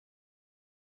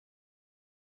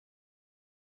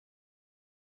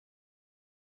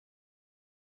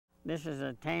This is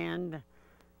a tanned,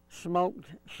 smoked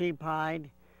sheep hide,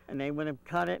 and they would have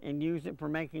cut it and used it for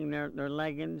making their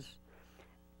leggings,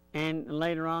 and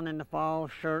later on in the fall,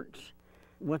 shirts.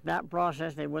 With that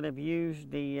process, they would have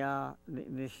used the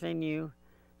sinew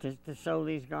to sew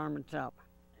these garments up.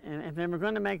 And if they were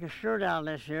going to make a shirt out of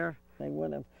this here, they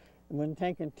would have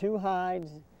taken two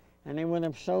hides and they would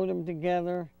have sewed them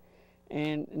together,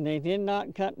 and they did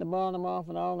not cut the bottom off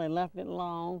at all. They left it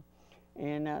long,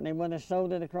 and they would have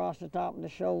sewed it across the top of the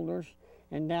shoulders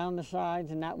and down the sides,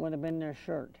 and that would have been their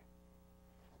shirt.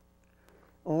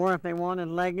 Or if they wanted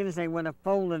leggings, they would have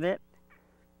folded it,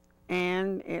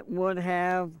 and it would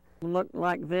have looked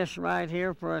like this right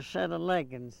here for a set of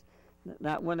leggings.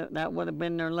 That would have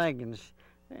been their leggings.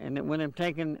 And it would have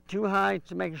taken two hides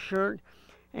to make a shirt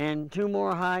and two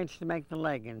more hides to make the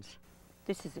leggings.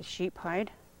 This is a sheep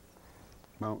hide.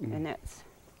 Mountain. And that's...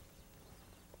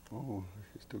 Oh,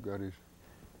 he's still got his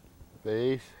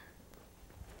face.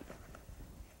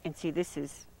 And see, this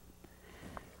is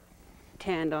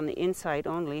tanned on the inside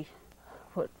only.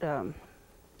 What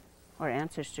our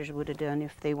ancestors would have done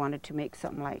if they wanted to make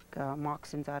something like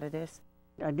moccasins out of this.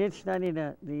 I did study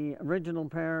the original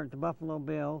pair at the Buffalo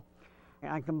Bill.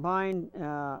 I combined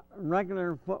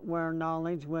regular footwear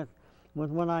knowledge with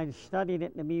what I studied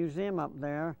at the museum up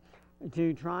there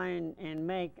to try and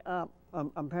make up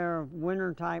a pair of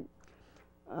winter-type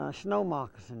snow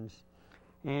moccasins.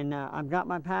 And I've got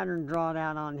my pattern drawn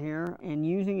out on here, and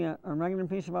using a regular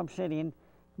piece of obsidian,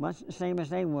 much the same as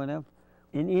they would have,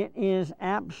 and it is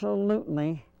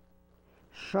absolutely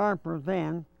sharper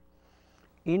than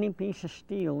any piece of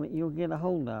steel that you'll get a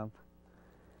hold of.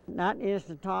 That is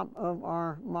the top of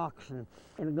our moccasin,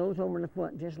 and it goes over the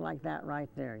foot just like that right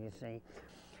there, you see.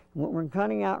 What we're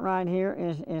cutting out right here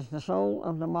is the sole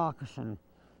of the moccasin.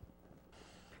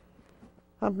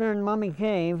 Up there in Mummy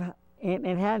Cave, it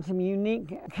had some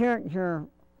unique character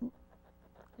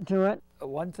to it.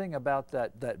 One thing about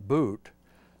that boot,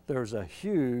 there's a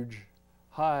huge,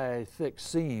 high, thick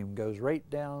seam goes right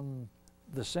down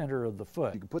the center of the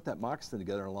foot. You can put that moccasin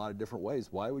together in a lot of different ways.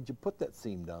 Why would you put that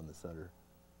seam down the center?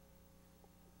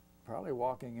 Probably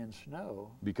walking in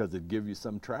snow. Because it'd give you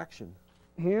some traction.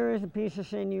 Here is a piece of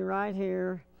sinew right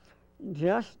here,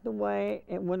 just the way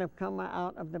it would have come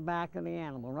out of the back of the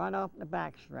animal, right off the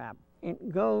back strap.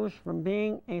 It goes from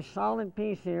being a solid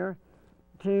piece here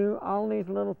to all these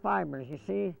little fibers. You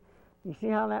see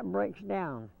how that breaks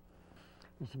down?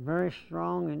 It's a very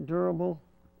strong and durable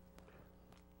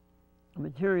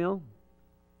material.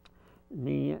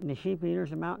 The sheep eaters,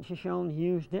 the mountain Shoshone,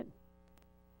 used it.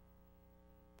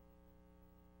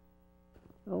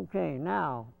 Okay,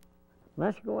 now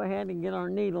let's go ahead and get our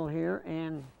needle here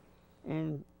and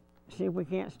see if we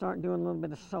can't start doing a little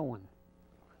bit of sewing.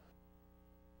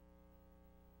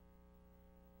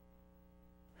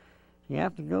 You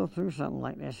have to go through something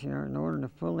like this here in order to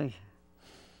fully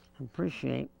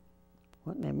appreciate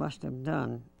what they must have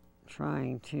done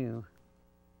trying to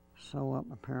sew up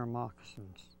a pair of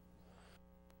moccasins.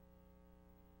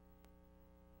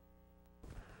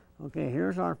 Okay,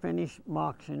 here's our finished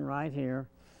moccasin right here.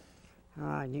 All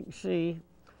right, you can see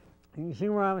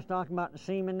where I was talking about the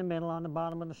seam in the middle on the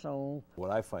bottom of the sole.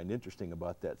 What I find interesting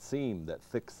about that seam, that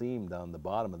thick seam down the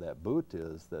bottom of that boot,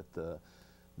 is that the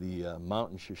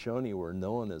mountain Shoshone were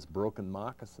known as broken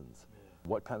moccasins. Yeah.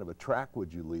 What kind of a track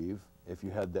would you leave if you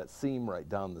had that seam right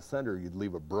down the center? You'd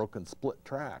leave a broken split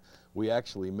track. We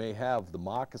actually may have the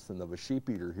moccasin of a sheep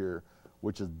eater here,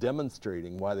 which is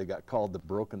demonstrating why they got called the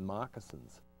broken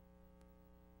moccasins.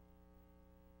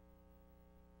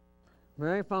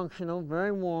 Very functional,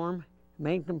 very warm,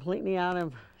 made completely out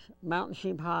of mountain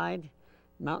sheep hide,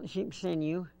 mountain sheep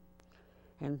sinew,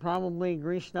 and probably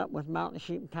greased up with mountain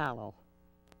sheep tallow.